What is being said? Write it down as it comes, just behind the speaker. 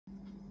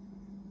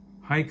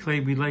Hi Clay,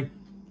 we'd like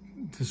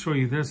to show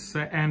you this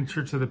and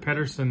Church of the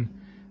Pettersson.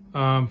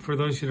 For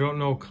those who don't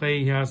know,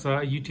 Clay has a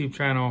YouTube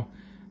channel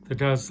that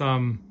does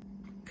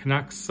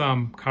Canucks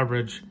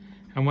coverage,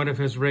 and one of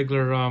his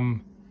regular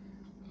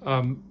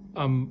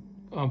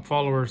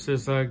followers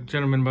is a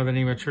gentleman by the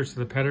name of Church of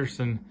the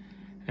Pettersson,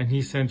 and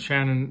he sent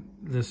Shannon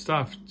this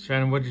stuff.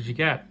 Shannon, what did you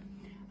get?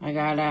 I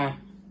got a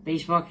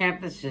baseball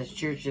cap that says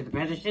Church of the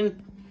Pettersson.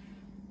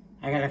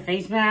 I got a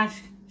face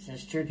mask that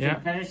says Church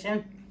of the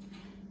Pettersson.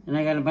 And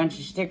I got a bunch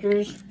of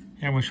stickers.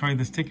 Yeah, we'll show you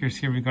the stickers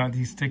here. We got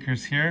these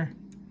stickers here.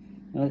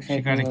 It looks She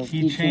like got a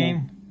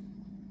keychain.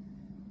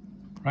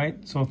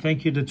 Right, so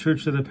thank you to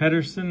Church of the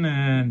Pettersson,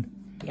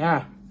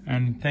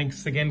 and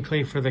thanks again,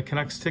 Clay, for the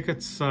Canucks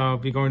tickets. I'll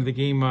be going to the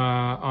game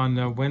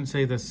on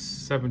Wednesday the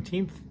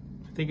 17th,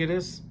 I think it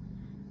is.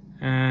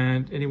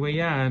 And anyway,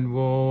 yeah, and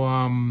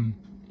we'll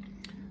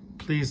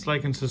please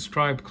like and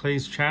subscribe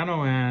Clay's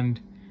channel and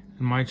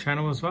my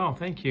channel as well.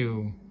 Thank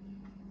you.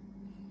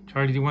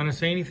 Charlie, do you want to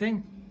say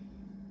anything?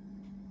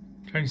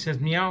 Charlie says,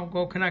 meow,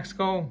 go Canucks,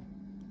 go.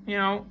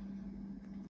 Meow.